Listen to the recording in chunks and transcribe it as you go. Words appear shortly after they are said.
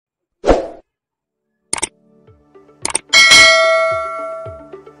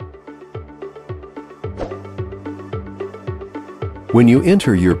When you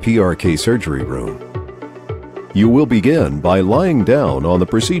enter your PRK surgery room, you will begin by lying down on the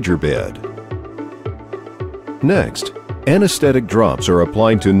procedure bed. Next, anesthetic drops are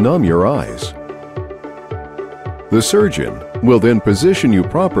applied to numb your eyes. The surgeon will then position you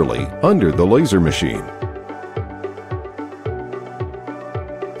properly under the laser machine.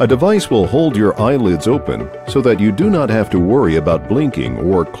 A device will hold your eyelids open so that you do not have to worry about blinking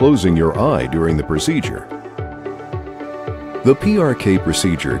or closing your eye during the procedure. The PRK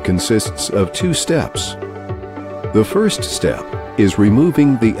procedure consists of 2 steps. The first step is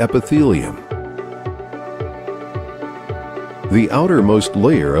removing the epithelium, the outermost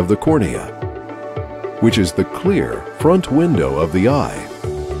layer of the cornea, which is the clear front window of the eye.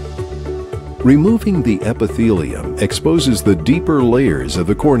 Removing the epithelium exposes the deeper layers of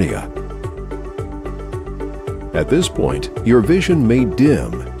the cornea. At this point, your vision may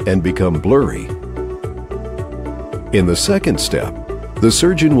dim and become blurry. In the second step, the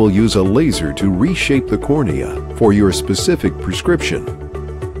surgeon will use a laser to reshape the cornea for your specific prescription.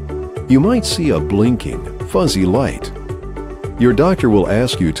 You might see a blinking, fuzzy light. Your doctor will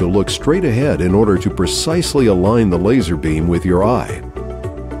ask you to look straight ahead in order to precisely align the laser beam with your eye.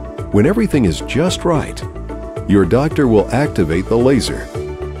 When everything is just right, your doctor will activate the laser.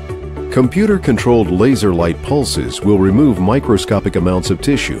 Computer-controlled laser light pulses will remove microscopic amounts of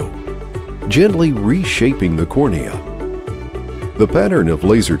tissue, gently reshaping the cornea. The pattern of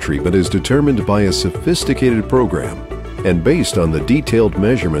laser treatment is determined by a sophisticated program and based on the detailed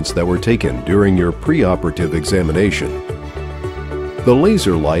measurements that were taken during your preoperative examination. The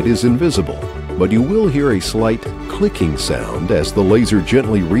laser light is invisible, but you will hear a slight clicking sound as the laser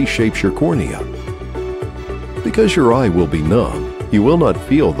gently reshapes your cornea. Because your eye will be numb, you will not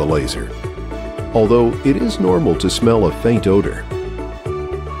feel the laser, although it is normal to smell a faint odor.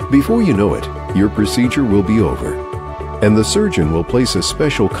 Before you know it, your procedure will be over, and the surgeon will place a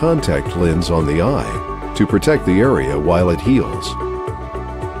special contact lens on the eye to protect the area while it heals.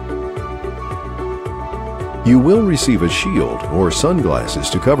 You will receive a shield or sunglasses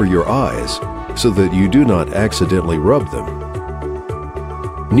to cover your eyes so that you do not accidentally rub them.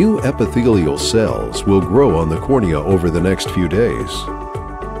 New epithelial cells will grow on the cornea over the next few days,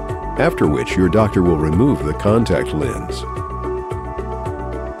 after which your doctor will remove the contact lens.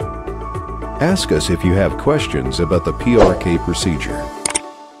 Ask us if you have questions about the PRK procedure.